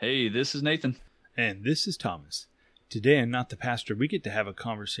Hey, this is Nathan. And this is Thomas. Today on Not the Pastor, we get to have a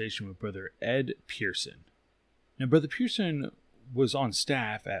conversation with Brother Ed Pearson. Now, Brother Pearson was on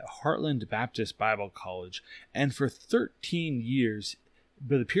staff at Heartland Baptist Bible College, and for 13 years,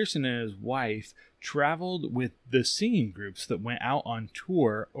 Brother Pearson and his wife traveled with the singing groups that went out on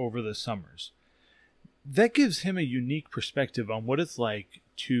tour over the summers. That gives him a unique perspective on what it's like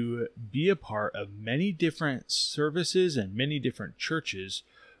to be a part of many different services and many different churches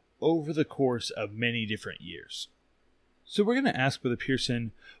over the course of many different years. So we're going to ask Brother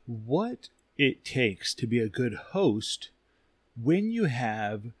Pearson what it takes to be a good host when you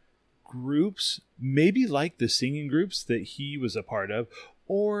have groups, maybe like the singing groups that he was a part of,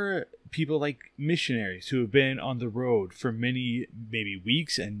 or people like missionaries who have been on the road for many, maybe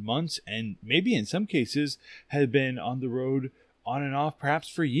weeks and months, and maybe in some cases have been on the road on and off perhaps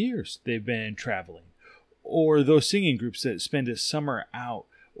for years they've been traveling. Or those singing groups that spend a summer out,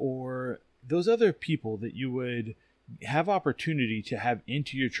 or those other people that you would have opportunity to have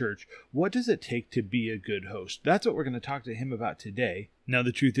into your church. What does it take to be a good host? That's what we're going to talk to him about today. Now,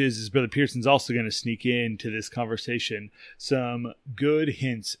 the truth is Brother Pearson's also going to sneak into this conversation some good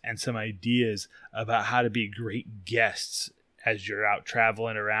hints and some ideas about how to be great guests as you're out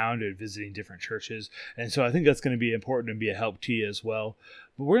traveling around and visiting different churches. And so I think that's going to be important and be a help to you as well.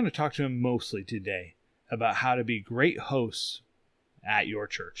 But we're going to talk to him mostly today about how to be great hosts at your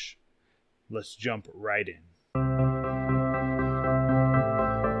church. Let's jump right in.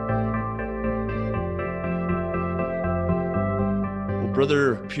 Well,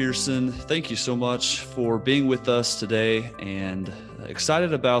 Brother Pearson, thank you so much for being with us today, and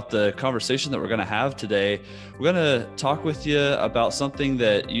excited about the conversation that we're going to have today. We're going to talk with you about something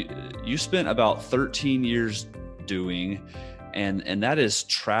that you spent about 13 years doing, and that is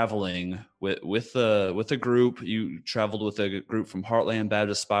traveling with a group. You traveled with a group from Heartland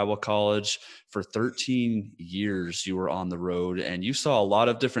Baptist Bible College for 13 years. You were on the road, and you saw a lot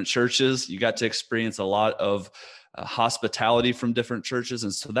of different churches. You got to experience a lot of hospitality from different churches,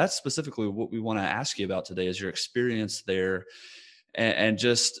 and so that's specifically what we want to ask you about today, is your experience there, and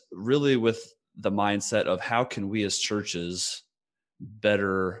just really with the mindset of how can we as churches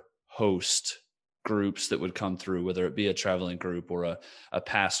better host groups that would come through, whether it be a traveling group or a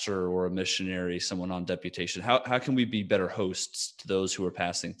pastor or a missionary, someone on deputation. How can we be better hosts to those who are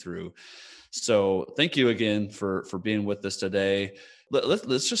passing through? So thank you again for being with us today.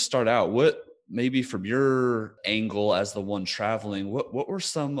 Let's just start out. What, maybe from your angle as the one traveling, what were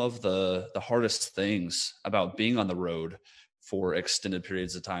some of the hardest things about being on the road for extended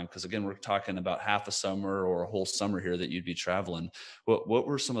periods of time? Because again, we're talking about half a summer or a whole summer here that you'd be traveling. What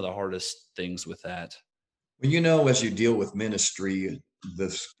were some of the hardest things with that? Well, as you deal with ministry,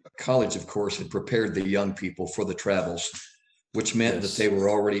 the college, of course, had prepared the young people for the travels, which meant that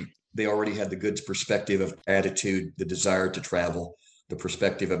they already had the good perspective of attitude, the desire to travel, the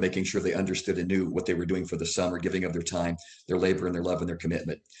perspective of making sure they understood and knew what they were doing for the summer, giving of their time, their labor and their love and their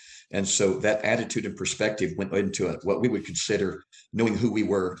commitment. And so that attitude and perspective went into what we would consider knowing who we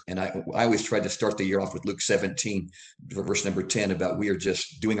were. And I always tried to start the year off with Luke 17, verse number 10, about we are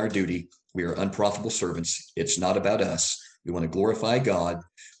just doing our duty. We are unprofitable servants. It's not about us. We want to glorify God,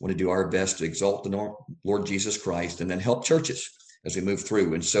 want to do our best to exalt the Lord Jesus Christ, and then help churches as we move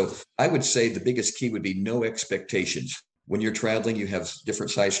through. And so I would say the biggest key would be no expectations. When you're traveling, you have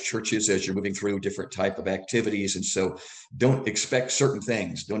different sized churches as you're moving through different type of activities. And so don't expect certain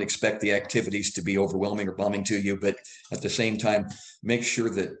things. Don't expect the activities to be overwhelming or bombing to you. But at the same time, make sure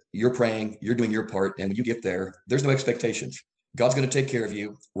that you're praying, you're doing your part. And when you get there, there's no expectations. God's going to take care of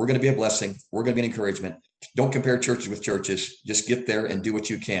you. We're going to be a blessing. We're going to be an encouragement. Don't compare churches with churches. Just get there and do what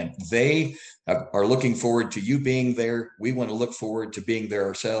you can. They are looking forward to you being there. We want to look forward to being there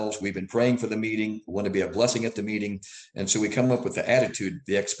ourselves. We've been praying for the meeting. We want to be a blessing at the meeting. And so we come up with the attitude,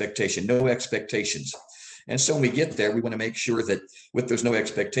 the expectation, no expectations. And so when we get there, we want to make sure that with those no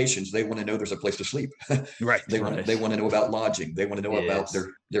expectations, they want to know there's a place to sleep. Right. They want to know about lodging. They want to know about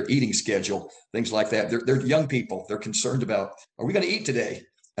their eating schedule, things like that. They're young people. They're concerned about, are we going to eat today?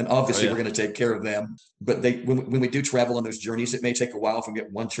 And obviously we're going to take care of them. But when we do travel on those journeys, it may take a while from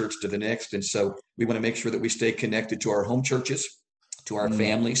one church to the next. And so we want to make sure that we stay connected to our home churches, to our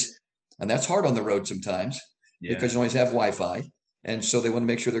families. And that's hard on the road sometimes because you always have Wi-Fi. And so they want to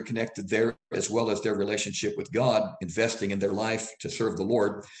make sure they're connected there, as well as their relationship with God, investing in their life to serve the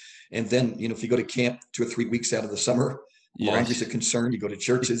Lord. And then, if you go to camp 2 or 3 weeks out of the summer, laundry's a concern. You go to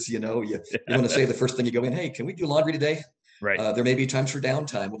churches, you want to say the first thing you go in, hey, can we do laundry today? Right. There may be times for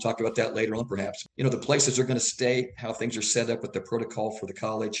downtime. We'll talk about that later on, perhaps. The places they're going to stay, how things are set up with the protocol for the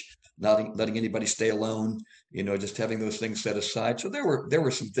college, not letting anybody stay alone, just having those things set aside. So there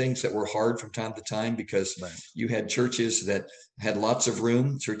were some things that were hard from time to time because you had churches that had lots of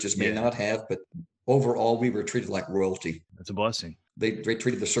room. Churches may not have, but overall, we were treated like royalty. That's a blessing. They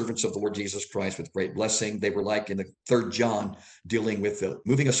treated the servants of the Lord Jesus Christ with great blessing. They were like in the 3rd John, dealing with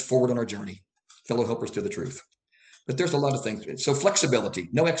moving us forward on our journey, fellow helpers to the truth. But there's a lot of things. So flexibility,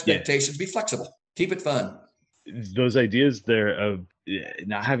 no expectations, be flexible, keep it fun. Those ideas there of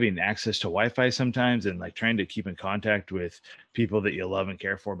not having access to Wi-Fi sometimes and like trying to keep in contact with people that you love and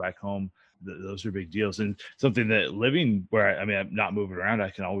care for back home, those are big deals, and something that living where I'm not moving around, I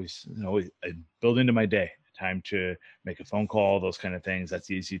can always build into my day time to make a phone call, those kind of things. That's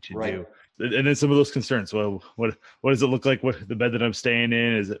easy to do. And then some of those concerns. Well, what does it look like? What the bed that I'm staying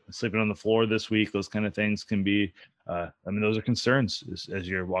in? Is it sleeping on the floor this week? Those kind of things can be. Those are concerns as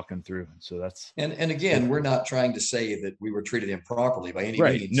you're walking through. So that's. And again, we're not trying to say that we were treated improperly by any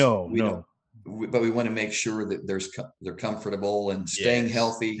means. No. But we want to make sure that they're comfortable and staying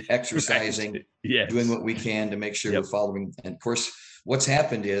healthy, exercising, doing what we can to make sure we're following. And of course, what's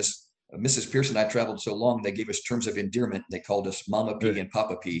happened is Mrs. Pearson and I traveled so long, they gave us terms of endearment. They called us Mama P and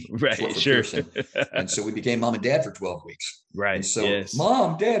Papa P. Right, sure. Pearson. And so we became Mom and Dad for 12 weeks. Right. And so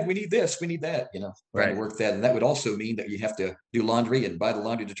Mom, Dad, we need this, we need that, trying to work that. And that would also mean that you have to do laundry and buy the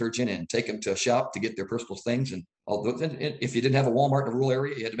laundry detergent and take them to a shop to get their personal things. And if you didn't have a Walmart in a rural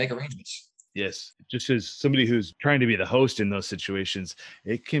area, you had to make arrangements. Yes. Just as somebody who's trying to be the host in those situations,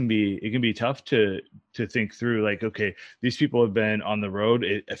 it can be tough to think through like, okay, these people have been on the road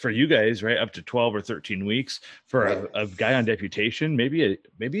for you guys, right? Up to 12 or 13 weeks for a guy on deputation. Maybe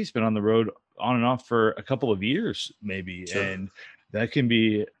he's been on the road on and off for a couple of years, maybe. Sure. And that can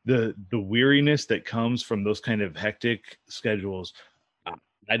be the weariness that comes from those kind of hectic schedules.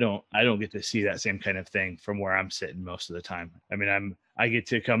 I don't get to see that same kind of thing from where I'm sitting most of the time. I get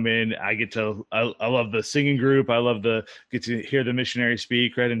to come in, I love the singing group. I love get to hear the missionary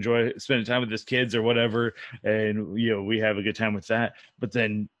speak, right? Enjoy spending time with his kids or whatever. And, we have a good time with that. But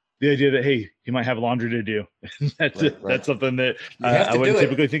then the idea that, hey, you might have laundry to do. That's something that I wouldn't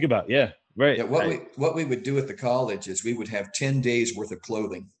typically think about. Yeah. Right. Yeah, what we would do at the college is we would have 10 days worth of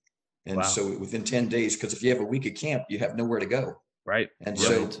clothing. And so within 10 days, because if you have a week of camp, you have nowhere to go. Right. And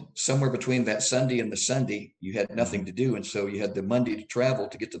so somewhere between that Sunday and the Sunday, you had nothing to do. And so you had the Monday to travel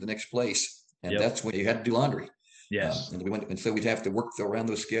to get to the next place. And that's when you had to do laundry. Yes. And so we'd have to work around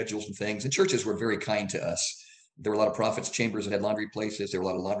those schedules and things. And churches were very kind to us. There were a lot of prophets' chambers that had laundry places. There were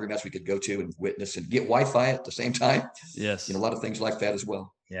a lot of laundromats we could go to and witness and get Wi-Fi at the same time. Yes. A lot of things like that as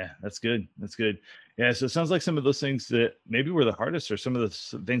well. Yeah, that's good. That's good. Yeah. So it sounds like some of those things that maybe were the hardest are some of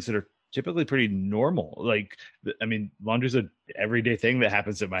the things that are typically pretty normal. Like, laundry's an everyday thing that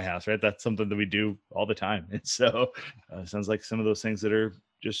happens at my house, right? That's something that we do all the time. And so it sounds like some of those things that are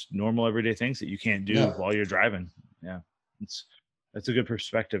just normal everyday things that you can't do while you're driving. Yeah. That's a good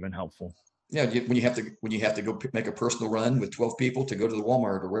perspective and helpful. Yeah. When you have to go make a personal run with 12 people to go to the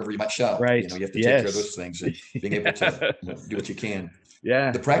Walmart or wherever you might shop, right. You have to take care of those things and being able to do what you can.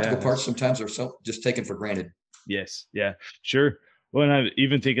 Yeah. The practical parts sometimes are just taken for granted. Yes. Yeah, sure. Well, and I'm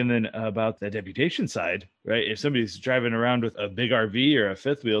even thinking then about the deputation side, right? If somebody's driving around with a big RV or a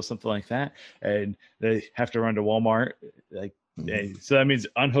fifth wheel, something like that, and they have to run to Walmart, so that means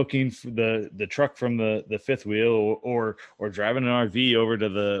unhooking the truck from the fifth wheel or driving an RV over to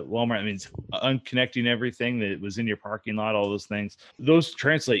the Walmart. It means unconnecting everything that was in your parking lot, all those things. Those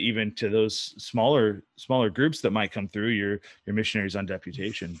translate even to those smaller groups that might come through your missionaries on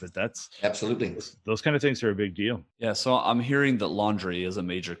deputation. But that's absolutely, those kind of things are a big deal. Yeah. So I'm hearing that laundry is a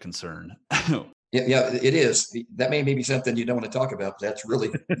major concern. Yeah, it is. That may be something you don't want to talk about, but that's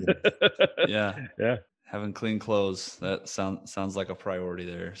really. Yeah. Having clean clothes, that sounds like a priority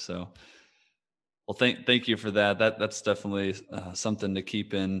there. So, well, thank you for that. That's definitely something to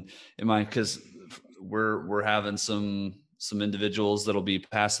keep in mind, because we're having some individuals that'll be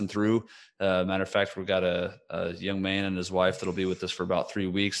passing through. Matter of fact, we've got a young man and his wife that'll be with us for about 3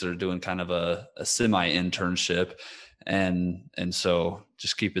 weeks. They're doing kind of a semi internship, and so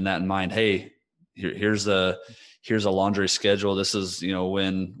just keeping that in mind. Hey, here's a laundry schedule. This is,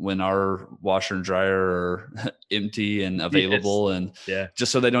 when our washer and dryer are empty and available, and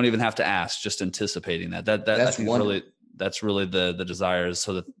just so they don't even have to ask, just anticipating that that's really the desire, is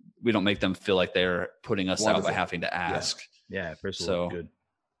so that we don't make them feel like they're putting us out by having to ask. Yeah. So good.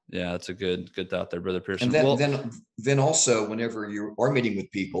 Yeah, that's a good thought there, Brother Pearson. And then also, whenever you are meeting with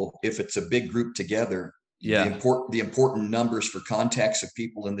people, if it's a big group together, the important numbers for contacts of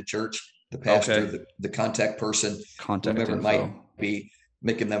people in the church the pastor, Okay. the contact person, Contact whomever it might info. be,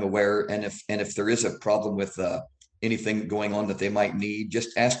 making them aware. And if there is a problem with anything going on that they might need,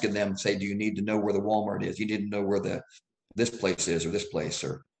 just asking them, say, do you need to know where the Walmart is? You need to know where this place is, or this place,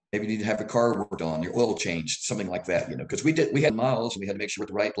 or maybe you need to have your car worked on, your oil changed, something like that, because we had miles and we had to make sure we're at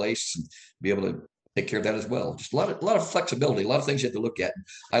the right place and be able to take care of that as well. Just a lot of flexibility, a lot of things you have to look at.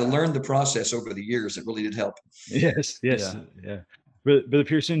 I learned the process over the years. It really did help. Yes, yes, Yeah. yeah. Brother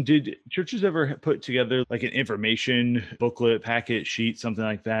Pearson, did churches ever put together like an information booklet, packet, sheet, something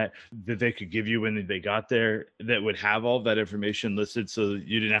like that, that they could give you when they got there, that would have all that information listed so that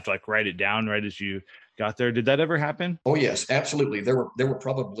you didn't have to like write it down right as you got there? Did that ever happen? Oh yes, absolutely. There were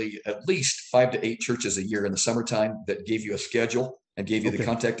probably at least 5 to 8 churches a year in the summertime that gave you a schedule and gave you the Okay.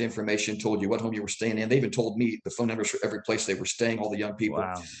 contact information, told you what home you were staying in. They even told me the phone numbers for every place they were staying, all the young people,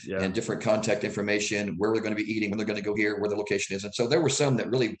 Wow. Yeah. and different contact information, where they're going to be eating, when they're going to go here, where the location is. And so there were some that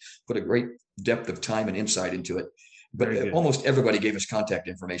really put a great depth of time and insight into it. But Very good. almost everybody gave us contact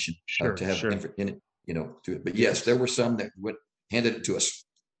information Sure. to have Sure. in it, to it. But yes, Yes. there were some that would handed it to us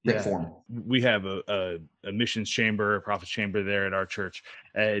print Yeah. form. We have a missions chamber, a prophets chamber there at our church.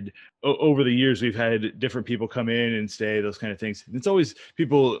 And over the years, we've had different people come in and stay, those kind of things. It's always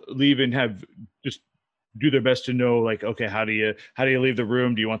people leave and have just do their best to know, like, okay, how do you leave the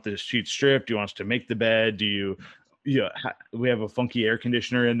room? Do you want the sheet stripped? Do you want us to make the bed? We have a funky air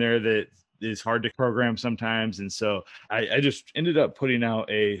conditioner in there that is hard to program sometimes. And so I just ended up putting out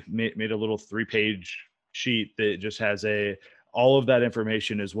made a little 3-page sheet that just has all of that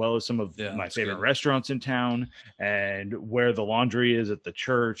information, as well as some of my That's favorite good. restaurants in town and where the laundry is at the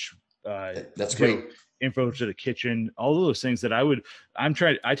church. That's great. Info to the kitchen, all of those things that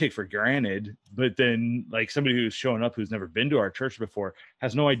I take for granted, but then like somebody who's showing up who's never been to our church before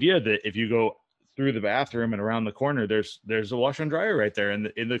has no idea that if you go through the bathroom and around the corner, there's a washer and dryer right there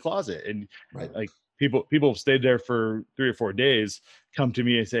in the closet. And Right. like people have stayed there for 3 or 4 days, come to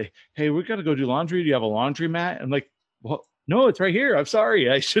me and say, hey, we got to go do laundry. Do you have a laundromat? I'm like, well, no, it's right here. I'm sorry.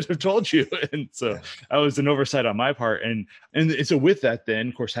 I should have told you. And so that was an oversight on my part. And so with that, then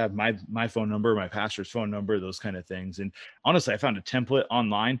of course have my phone number, my pastor's phone number, those kind of things. And honestly, I found a template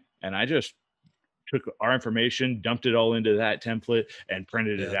online and I just took our information, dumped it all into that template and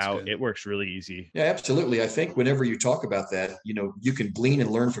printed it That's out. good. It works really easy. Yeah, absolutely. I think whenever you talk about that, you can glean and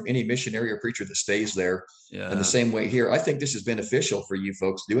learn from any missionary or preacher that stays there. Yeah. And the same way here, I think this is beneficial for you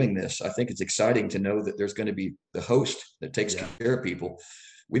folks doing this. I think it's exciting to know that there's going to be the host that takes care of people.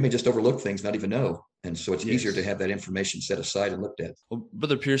 We may just overlook things, not even know. And so it's easier to have that information set aside and looked at. Well,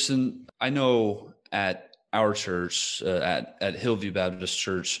 Brother Pearson, I know at our church, at Hillview Baptist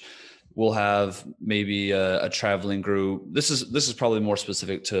Church, we'll have maybe a traveling group. This is probably more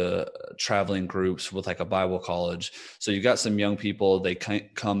specific to traveling groups with like a Bible college. So you got some young people, they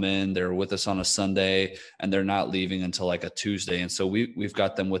come in, they're with us on a Sunday and they're not leaving until like a Tuesday. And so we've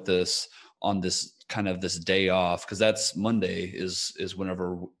got them with us on this kind of this day off, because that's Monday is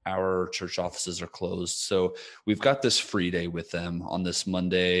whenever our church offices are closed. So we've got this free day with them on this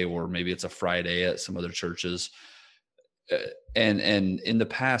Monday, or maybe it's a Friday at some other churches. And in the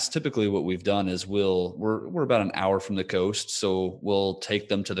past, typically what we've done is we're about an hour from the coast. So we'll take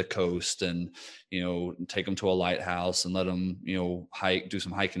them to the coast and, take them to a lighthouse and let them, do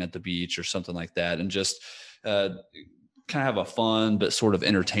some hiking at the beach or something like that. And just kind of have a fun, but sort of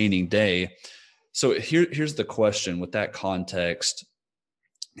entertaining day. So here's the question with that context.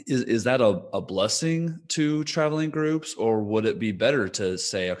 Is that a blessing to traveling groups, or would it be better to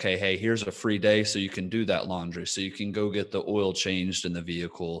say, okay, hey, here's a free day so you can do that laundry, so you can go get the oil changed in the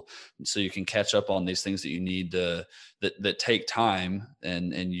vehicle, so you can catch up on these things that you need that take time,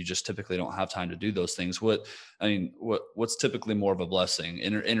 and you just typically don't have time to do those things? What's typically more of a blessing,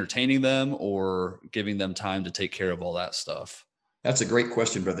 entertaining them or giving them time to take care of all that stuff? That's a great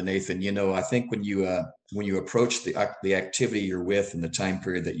question, Brother Nathan. I think when you approach the activity you're with and the time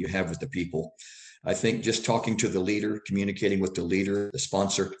period that you have with the people, I think just talking to the leader, communicating with the leader, the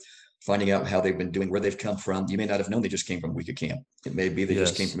sponsor, finding out how they've been doing, where they've come from. You may not have known they just came from a week of camp. It may be they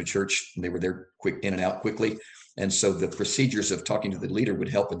just came from a church and they were there quick in and out quickly. And so the procedures of talking to the leader would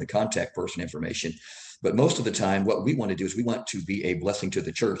help with the contact person information. But most of the time, what we want to do is we want to be a blessing to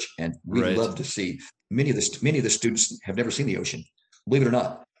the church. And we love to see many of the students have never seen the ocean. Believe it or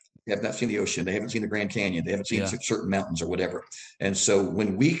not, they have not seen the ocean. They haven't seen the Grand Canyon. They haven't seen certain mountains or whatever. And so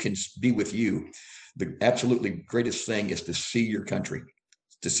when we can be with you, the absolutely greatest thing is to see your country,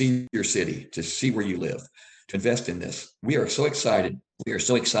 to see your city, to see where you live, to invest in this. We are so excited. We are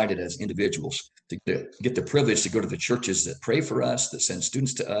so excited as individuals to get the privilege to go to the churches that pray for us, that send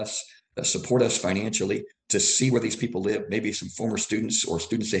students to us, support us financially, to see where these people live. Maybe some former students or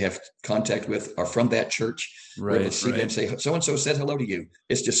students they have contact with are from that church. We're able to see them, say, so-and-so said hello to you.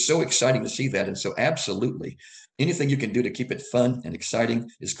 It's just so exciting to see that. And so absolutely, anything you can do to keep it fun and exciting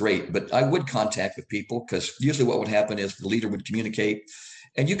is great. But I would contact with people, because usually what would happen is the leader would communicate,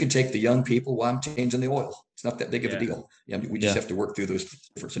 and you can take the young people while I'm changing the oil. It's not that big of a deal. We just have to work through those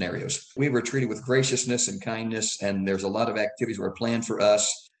different scenarios. We were treated with graciousness and kindness, and there's a lot of activities that were planned for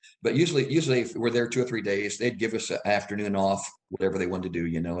us. But usually if we're there 2 or 3 days, they'd give us an afternoon off, whatever they wanted to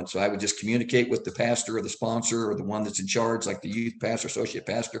do, And so I would just communicate with the pastor or the sponsor or the one that's in charge, like the youth pastor, associate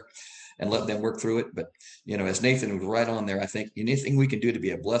pastor, and let them work through it. But, as Nathan was right on there, I think anything we can do to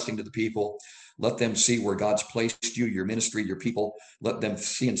be a blessing to the people, let them see where God's placed you, your ministry, your people, let them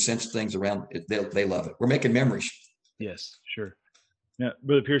see and sense things around it. They love it. We're making memories. Yes, sure. Now,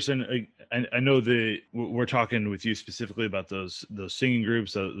 Brother Pearson, I know we're talking with you specifically about those singing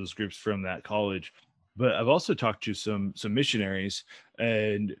groups, those groups from that college, but I've also talked to some missionaries,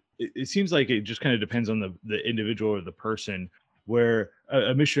 and it seems like it just kind of depends on the individual or the person, where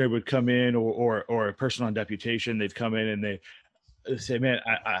a missionary would come in, or a person on deputation, they'd come in and they say, man,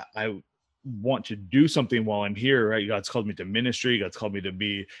 I want to do something while I'm here, right? God's called me to ministry. God's called me to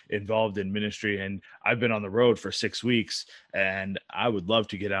be involved in ministry. And I've been on the road for 6 weeks, and I would love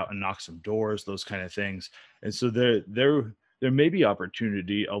to get out and knock some doors, those kind of things. And so there may be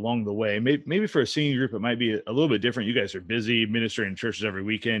opportunity along the way. Maybe for a singing group, it might be a little bit different. You guys are busy ministering in churches every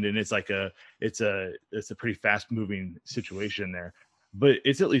weekend, and it's a pretty fast moving situation there. But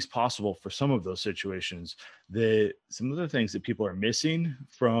it's at least possible for some of those situations that some of the things that people are missing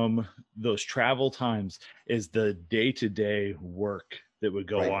from those travel times is the day-to-day work that would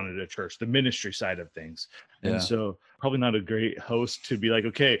go on at a church, the ministry side of things. Yeah. And so probably not a great host to be like,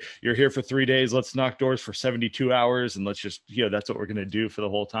 okay, you're here for 3 days, let's knock doors for 72 hours. And let's just, that's what we're going to do for the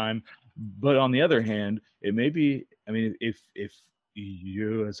whole time. But on the other hand, it may be, if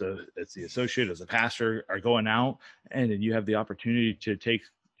you as the associate, as a pastor, are going out and you have the opportunity to take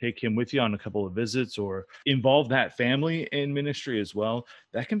him with you on a couple of visits, or involve that family in ministry as well,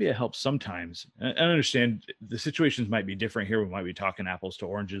 that can be a help sometimes. And I understand the situations might be different here. We might be talking apples to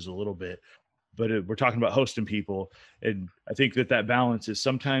oranges a little bit, but we're talking about hosting people. And I think that balance is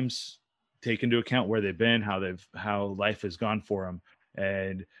sometimes take into account where they've been, how life has gone for them,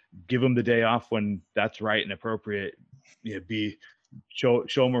 and give them the day off when that's right and appropriate. Show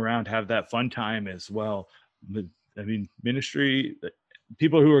them around, have that fun time as well. Ministry,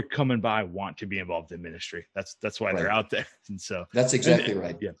 people who are coming by want to be involved in ministry. That's why they're out there. And so that's exactly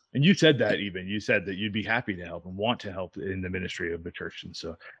right. Yeah. And you said that you said that you'd be happy to help and want to help in the ministry of the church. And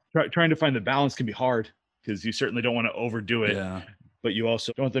so trying to find the balance can be hard, because you certainly don't want to overdo it. Yeah. But you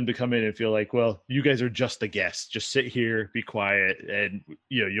also don't want them to come in and feel like, well, you guys are just the guests. Just sit here, be quiet, and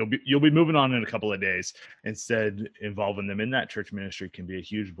you'll be moving on in a couple of days. Instead, involving them in that church ministry can be a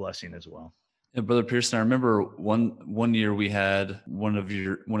huge blessing as well. Yeah, Brother Pearson, I remember one year we had one of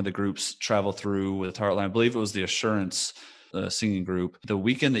the groups travel through with Heartland. I believe it was the Assurance singing group. The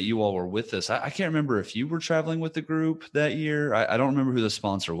weekend that you all were with us, I can't remember if you were traveling with the group that year. I don't remember who the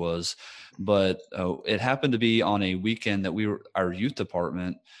sponsor was, but it happened to be on a weekend that our youth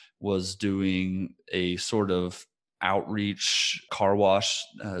department was doing a sort of outreach car wash.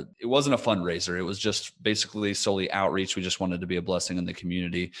 It wasn't a fundraiser. It was just basically solely outreach. We just wanted to be a blessing in the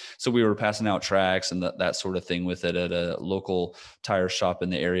community. So we were passing out tracts and that sort of thing with it at a local tire shop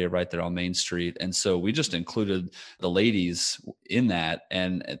in the area right there on Main Street. And so we just included the ladies in that,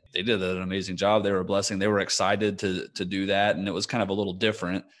 and they did an amazing job. They were a blessing. They were excited to do that. And it was kind of a little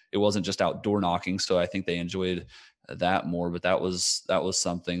different. It wasn't just outdoor knocking. So I think they enjoyed that more, but that was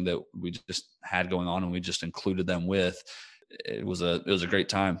something that we just had going on, and we just included them with. It was a great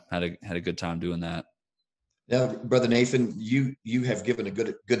time. Had a good time doing that. Now, Brother Nathan, you have given a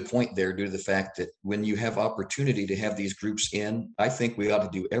good point there, due to the fact that when you have opportunity to have these groups in, I think we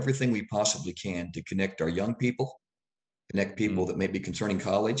ought to do everything we possibly can to connect our young people, connect people that may be concerning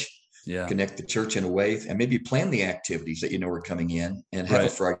college, connect the church in a way, and maybe plan the activities that are coming in, and have a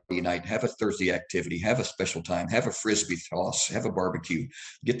Friday night, have a Thursday activity, have a special time, have a Frisbee toss, have a barbecue,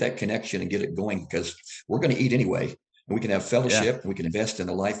 get that connection and get it going, because we're going to eat anyway, and we can have fellowship, and we can invest in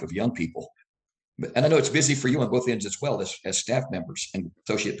the life of young people. And I know it's busy for you on both ends as well, as staff members and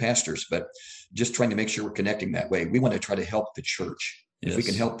associate pastors, but just trying to make sure we're connecting that way. We want to try to help the church. If we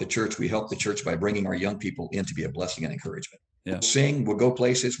can help the church, we help the church by bringing our young people in to be a blessing and encouragement. We'll sing, we'll go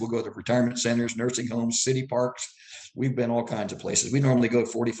places, we'll go to retirement centers, nursing homes, city parks. We've been all kinds of places. We normally go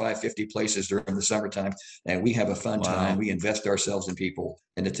 45, 50 places during the summertime, and we have a fun time. We invest ourselves in people,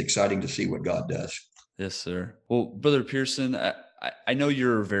 and it's exciting to see what God does. Yes, sir. Well, Brother Pearson, I know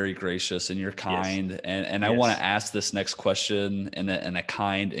you're very gracious and you're Yes. kind, and I want to ask this next question in a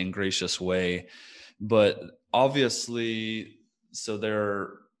kind and gracious way, but obviously, so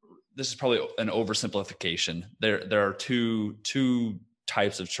this is probably an oversimplification. There are two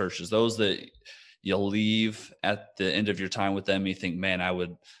types of churches: those that you leave at the end of your time with them, you think, man,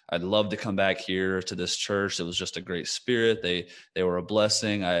 I'd love to come back here to this church. It was just a great spirit. They were a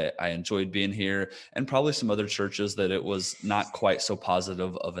blessing. I enjoyed being here. And probably some other churches that it was not quite so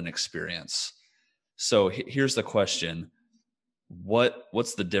positive of an experience. So here's the question.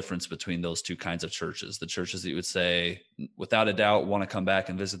 What's the difference between those two kinds of churches? The churches that you would say, without a doubt, want to come back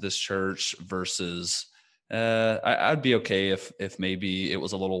and visit this church versus I'd be okay if maybe it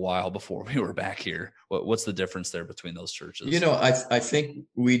was a little while before we were back here. What's the difference there between those churches? I think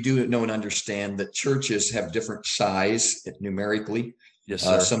we do know and understand that churches have different size numerically. Yes,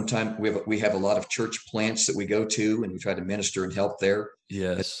 sir. Sometimes we have a lot of church plants that we go to and we try to minister and help there.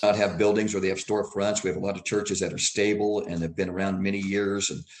 Yes. Not have buildings or they have storefronts. We have a lot of churches that are stable and have been around many years,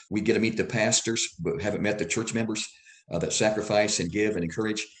 and we get to meet the pastors, but haven't met the church members that sacrifice and give and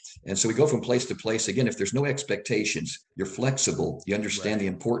encourage. And so we go from place to place. Again, if there's no expectations, you're flexible. You understand the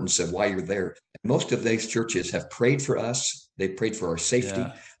importance of why you're there. Most of these churches have prayed for us. They prayed for our safety.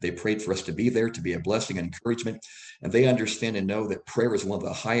 Yeah. They prayed for us to be there, to be a blessing and encouragement. And they understand and know that prayer is one of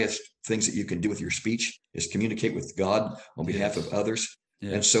the highest things that you can do with your speech, is communicate with God on behalf of others.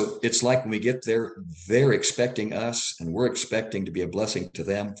 Yes. And so it's like when we get there, they're expecting us and we're expecting to be a blessing to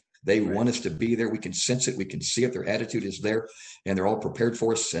them. They want us to be there. We can sense it. We can see it. Their attitude is there, and they're all prepared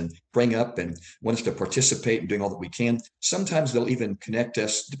for us and praying up and want us to participate and doing all that we can. Sometimes they'll even connect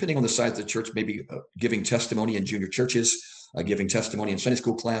us, depending on the size of the church, maybe giving testimony in junior churches, giving testimony in Sunday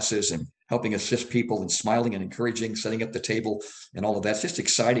school classes, and helping assist people and smiling and encouraging, setting up the table and all of that. It's just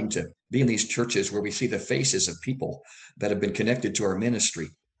exciting to be in these churches where we see the faces of people that have been connected to our ministry.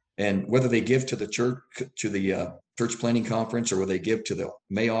 And whether they give to the church, to the church planning conference, or whether they give to the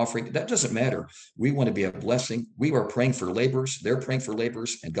May offering, that doesn't matter. We want to be a blessing. We are praying for laborers. They're praying for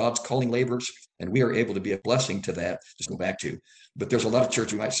laborers, and God's calling laborers, and we are able to be a blessing to that. Just go back to. But there's a lot of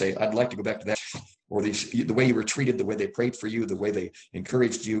church we might say, I'd like to go back to that, or the way you were treated, the way they prayed for you, the way they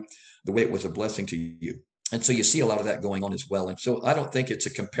encouraged you, the way it was a blessing to you. And so you see a lot of that going on as well. And so I don't think it's a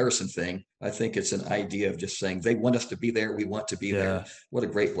comparison thing. I think it's an idea of just saying they want us to be there. We want to be there. What a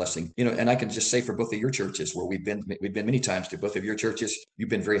great blessing. And I can just say for both of your churches where we've been many times to both of your churches, you've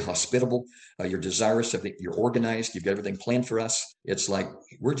been very hospitable. You're desirous of it. You're organized. You've got everything planned for us. It's like,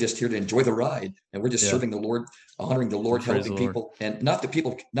 we're just here to enjoy the ride, and we're just serving the Lord, honoring the Lord, helping people. And not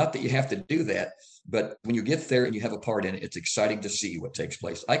that you have to do that, but when you get there and you have a part in it, it's exciting to see what takes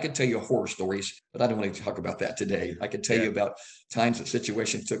place. I could tell you horror stories, but I don't want to talk about that today. I could tell you about times that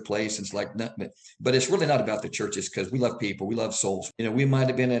situations took place. And it's like, but it's really not about the churches, because we love people. We love souls. We might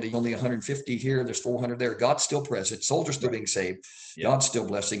have been at only 150 here. There's 400 there. God's still present. Souls are still being saved. God's still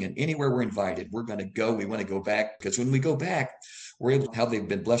blessing. And anywhere we're invited, we're going to go. We want to go back, because when we go back, we're able to, how they've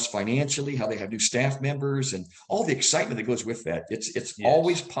been blessed financially, how they have new staff members, and all the excitement that goes with that. It's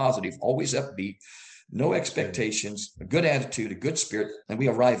always positive, always upbeat, no expectations, a good attitude, a good spirit, and we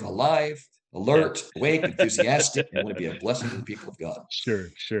arrive alive, alert, awake, enthusiastic, and want to be a blessing to the people of God.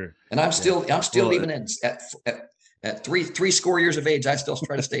 Sure. And I'm still even at three score years of age, I still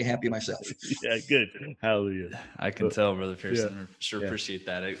try to stay happy myself. Yeah, good. Hallelujah. I can tell, Brother Pearson. Appreciate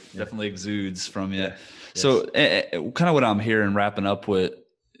that. It definitely exudes from you. So kind of what I'm hearing, wrapping up what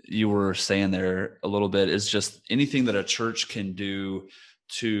you were saying there a little bit, is just anything that a church can do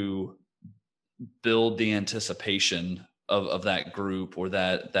to build the anticipation of that group or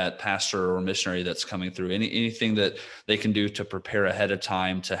that pastor or missionary that's coming through. Anything that they can do to prepare ahead of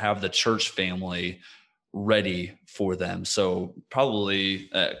time to have the church family ready for them. So probably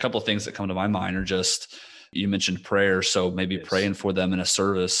a couple of things that come to my mind are just, you mentioned prayer. So maybe praying for them in a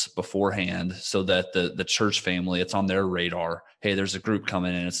service beforehand, so that the church family, it's on their radar. Hey, there's a group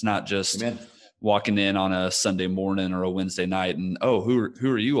coming in. It's not just walking in on a Sunday morning or a Wednesday night and, oh,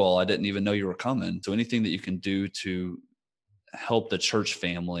 who are you all? I didn't even know you were coming. So anything that you can do to help the church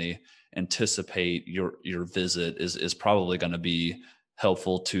family anticipate your visit is probably going to be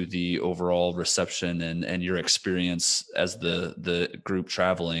helpful to the overall reception and your experience as the group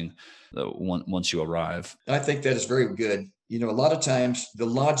traveling once you arrive. I think that is very good. A lot of times the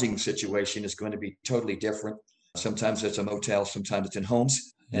lodging situation is going to be totally different. Sometimes it's a motel, sometimes it's in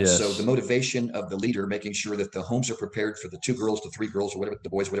homes. And so the motivation of the leader, making sure that the homes are prepared for the 2 girls, the 3 girls, or whatever, the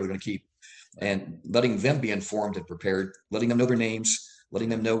boys, whatever they're going to keep, and letting them be informed and prepared, letting them know their names, letting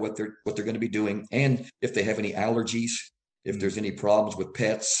them know what they're going to be doing. And if they have any allergies, if there's any problems with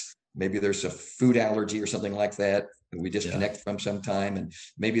pets, maybe there's a food allergy or something like that, we disconnect from sometime. And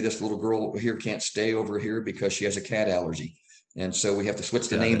maybe this little girl here can't stay over here because she has a cat allergy. And so we have to switch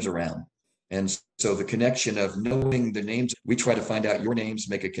the names around. And so the connection of knowing the names, we try to find out your names,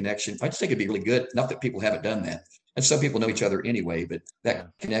 make a connection. I just think it'd be really good. Not that people haven't done that. And some people know each other anyway, but that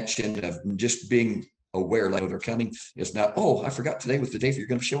connection of just being aware, like they're coming, is not, oh, I forgot today was the day for you're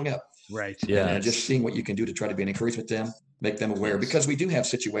going to be showing up. Right. Yeah. And just seeing what you can do to try to be an encouragement to them, make them aware, because we do have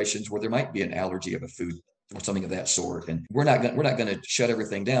situations where there might be an allergy of a food or something of that sort. And we're not going to shut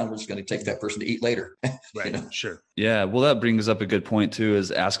everything down. We're just going to take that person to eat later. Right. Sure. Yeah. Well, that brings up a good point too,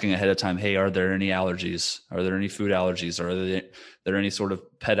 is asking ahead of time, hey, are there any allergies? Are there any food allergies? Are there any sort of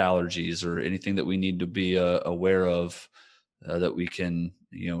pet allergies or anything that we need to be aware of that we can,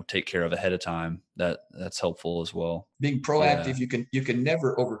 take care of ahead of time? That's helpful as well. Being proactive, you can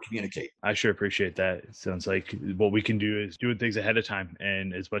never over communicate. I sure appreciate that. It sounds like what we can do is doing things ahead of time,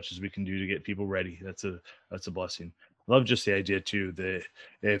 and as much as we can do to get people ready. That's a blessing. Love just the idea too that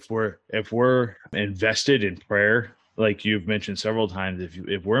if we're invested in prayer, like you've mentioned several times,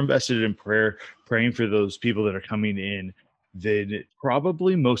 if we're invested in prayer, praying for those people that are coming in, then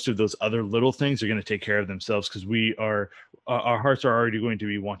probably most of those other little things are going to take care of themselves, because our hearts are already going to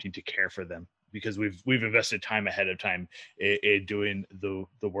be wanting to care for them, because we've invested time ahead of time in doing the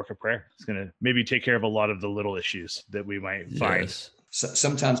work of prayer. It's going to maybe take care of a lot of the little issues that we might find. So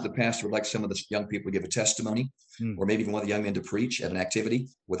sometimes the pastor would like some of the young people to give a testimony, or maybe even one of the young men to preach at an activity,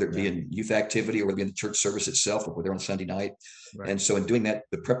 whether it be in youth activity or whether it be in the church service itself, or whether on Sunday night. Right. And so in doing that,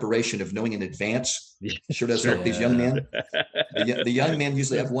 the preparation of knowing in advance sure does help these young men. The young men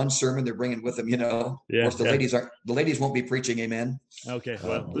usually have one sermon they're bringing with them, Of course, the ladies won't be preaching, amen. Okay,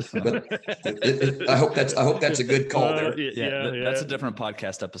 well, but I hope that's a good call there. That's a different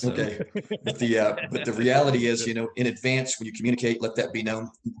podcast episode. Okay, but the reality is, in advance when you communicate, let that be known.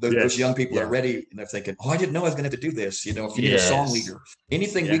 Those young people are ready, and they're thinking, "Oh, I didn't know I was going to have to do this." If you need a song leader,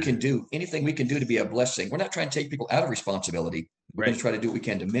 anything we can do to be a blessing. We're not trying to take people out of responsibility. We're going to try to do what we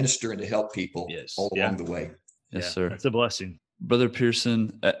can to minister and to help people all along the way. Yes, sir. That's a blessing. Brother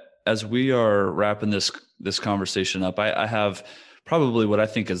Pearson, as we are wrapping this conversation up, I have probably what I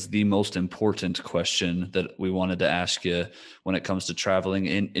think is the most important question that we wanted to ask you when it comes to traveling.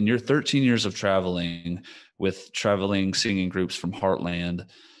 In your 13 years of traveling with traveling singing groups from Heartland,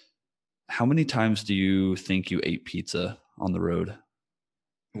 how many times do you think you ate pizza on the road?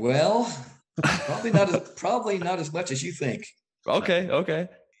 Well, probably not as much as you think. Okay.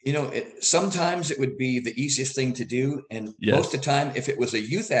 Sometimes it would be the easiest thing to do. And most of the time, if it was a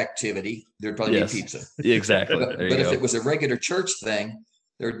youth activity, there'd probably be pizza. Exactly. But if it was a regular church thing,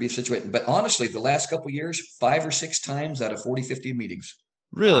 there would be a situation. But honestly, the last couple of years, 5 or 6 times out of 40, 50 meetings.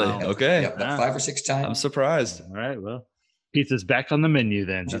 Really? Okay. About 5 or 6 times. I'm surprised. All right. Well, pizza's back on the menu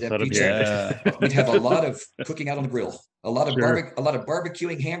then. We'd have a lot of cooking out on the grill, a lot of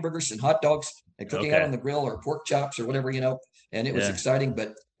barbecuing hamburgers and hot dogs and cooking out on the grill, or pork chops or whatever, and it was exciting.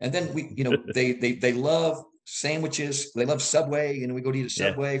 And then they love sandwiches. They love Subway. We go to eat at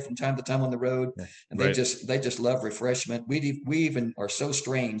Subway from time to time on the road, and they just love refreshment. We even are so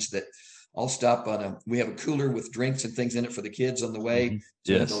strange that I'll stop we have a cooler with drinks and things in it for the kids on the way.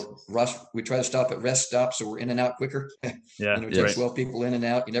 So we try to stop at rest stops, so we're in and out quicker. We take 12 people in and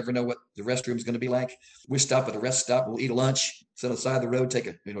out. You never know what the restroom is going to be like. We stop at a rest stop. We'll eat a lunch, sit on the side of the road, take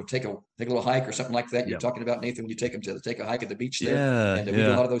a little hike or something like that. You're talking about, Nathan, when you take them to take a hike at the beach there. And we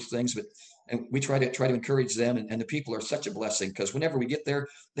do a lot of those things, and we try to encourage them. And the people are such a blessing, because whenever we get there,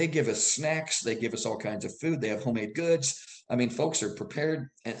 they give us snacks. They give us all kinds of food. They have homemade goods. I mean, folks are prepared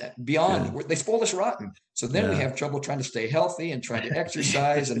and beyond. They spoil us rotten. So then we have trouble trying to stay healthy and trying to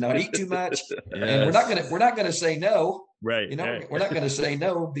exercise and not eat too much. And we're not going to say no. Right. We're not going to say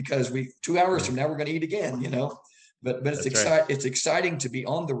no, because 2 hours from now we're going to eat again. But it's exciting to be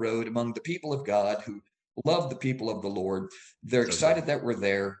on the road among the people of God who love the people of the Lord. They're excited that we're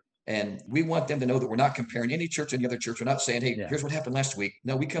there. And we want them to know that we're not comparing any church to any other church. We're not saying, hey, here's what happened last week.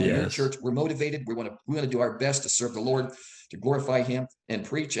 No, we come to your church. We're motivated. We want to do our best to serve the Lord, to glorify him and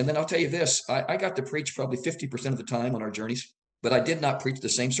preach. And then I'll tell you this, I got to preach probably 50% of the time on our journeys, but I did not preach the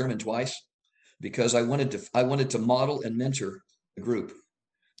same sermon twice, because I wanted to model and mentor the group.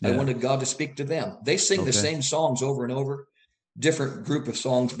 I wanted God to speak to them. They sing the same songs over and over, different group of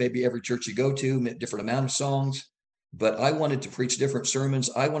songs, maybe every church you go to, different amount of songs. But I wanted to preach different sermons.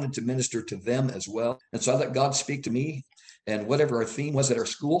 I wanted to minister to them as well. And so I let God speak to me. And whatever our theme was at our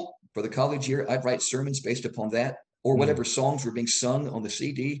school for the college year, I'd write sermons based upon that. Or whatever songs were being sung on the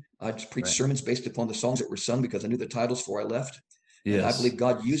CD, I'd preach sermons based upon the songs that were sung, because I knew the titles before I left. And I believe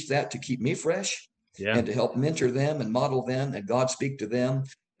God used that to keep me fresh and to help mentor them and model them, and God speak to them.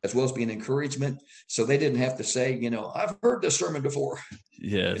 as well as being encouragement. So they didn't have to say, I've heard this sermon before,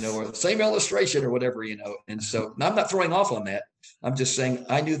 Yes. or the same illustration or whatever, And so I'm not throwing off on that. I'm just saying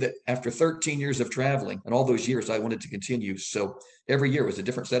I knew that after 13 years of traveling and all those years, I wanted to continue. So every year was a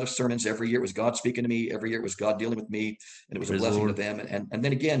different set of sermons. Every year was God speaking to me. Every year it was God dealing with me, and it was a blessing to them. And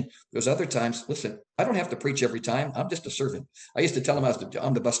then again, there's other times, listen, I don't have to preach every time. I'm just a servant. I used to tell them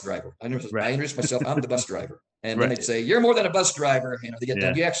I'm the bus driver. I introduced myself, I'm the bus driver. And then they'd say, you're more than a bus driver. They get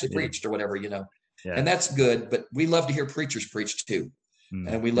done, you actually preached or whatever, and that's good. But we love to hear preachers preach too.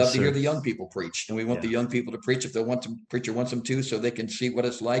 And we love to hear the young people preach, and we want the young people to preach if they want to. Preacher wants them to, so they can see what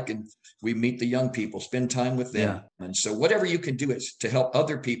it's like. And we meet the young people, spend time with them. And so whatever you can do is to help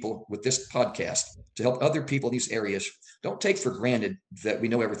other people with this podcast, to help other people in these areas. Don't take for granted that we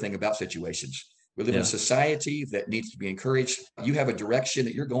know everything about situations. We live in a society that needs to be encouraged. You have a direction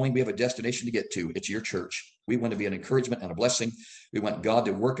that you're going. We have a destination to get to. It's your church. We want to be an encouragement and a blessing. We want God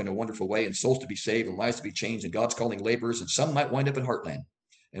to work in a wonderful way, and souls to be saved and lives to be changed, and God's calling laborers, and some might wind up in Heartland.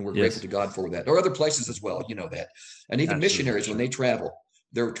 And we're grateful to God for that, or other places as well. That. And even missionaries, when they travel,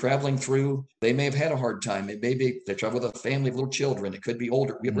 they're traveling through, they may have had a hard time. It may be they travel with a family of little children. It could be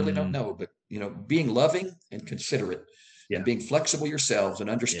older. We really don't know. But, being loving and considerate and being flexible yourselves and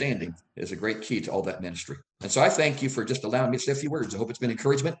understanding is a great key to all that ministry. And so I thank you for just allowing me to say a few words. I hope it's been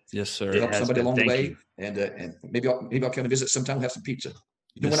encouragement. Yes, sir. To help somebody along the way. And maybe I'll come and visit sometime and have some pizza.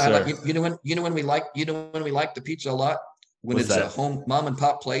 When we like the pizza a lot? When it's a home mom and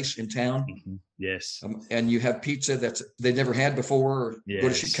pop place in town. Yes. And you have pizza they've never had before, or go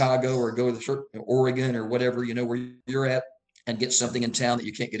to Chicago or go to Oregon or whatever, where you're at, and get something in town that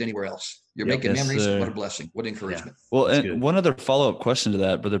you can't get anywhere else. You're making memories. What a blessing. What encouragement. Yeah. Well, and good. One other follow-up question to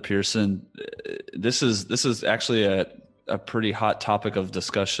that, Brother Pearson, this is actually a pretty hot topic of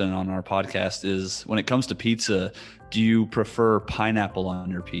discussion on our podcast, is when it comes to pizza, do you prefer pineapple on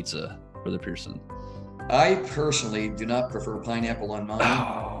your pizza, Brother Pearson? I personally do not prefer pineapple on mine.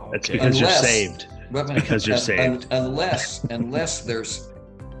 Oh, that's because you're saved. Because you're saved. Unless there's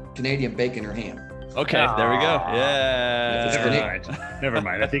Canadian bacon or ham. Okay, there we go. Yeah. Never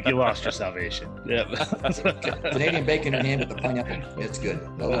mind. I think you lost your salvation. Yep. Canadian bacon and ham with the pineapple. It's good.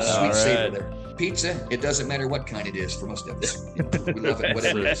 A little sweet savor there. Pizza, it doesn't matter what kind it is for most of us. We love it,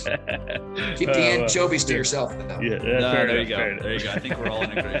 whatever it is. Keep the anchovies to yourself, though. Yeah, there you go. There you go. I think we're all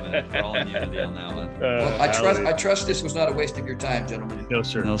in agreement. We're all in unity on that one. Well, I trust this was not a waste of your time, gentlemen. No,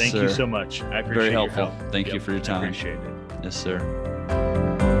 sir. Thank you so much. I appreciate Very helpful. Your help. Thank you for your time. I appreciate it. Yes, sir.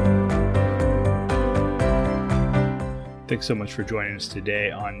 Thanks so much for joining us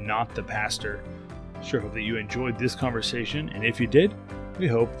today on Not the Pastor. Sure hope that you enjoyed this conversation, and if you did, we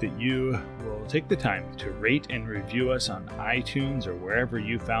hope that you will take the time to rate and review us on iTunes or wherever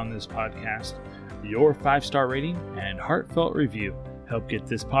you found this podcast. Your 5-star rating and heartfelt review help get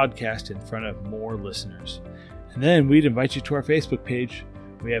this podcast in front of more listeners. And then we'd invite you to our Facebook page.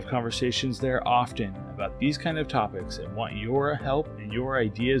 We have conversations there often about these kind of topics and want your help and your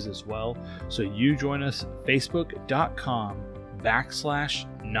ideas as well. So you join us at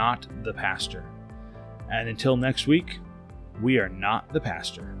facebook.com/notthepastor. And until next week, we are not the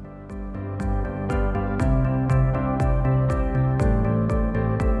pastor.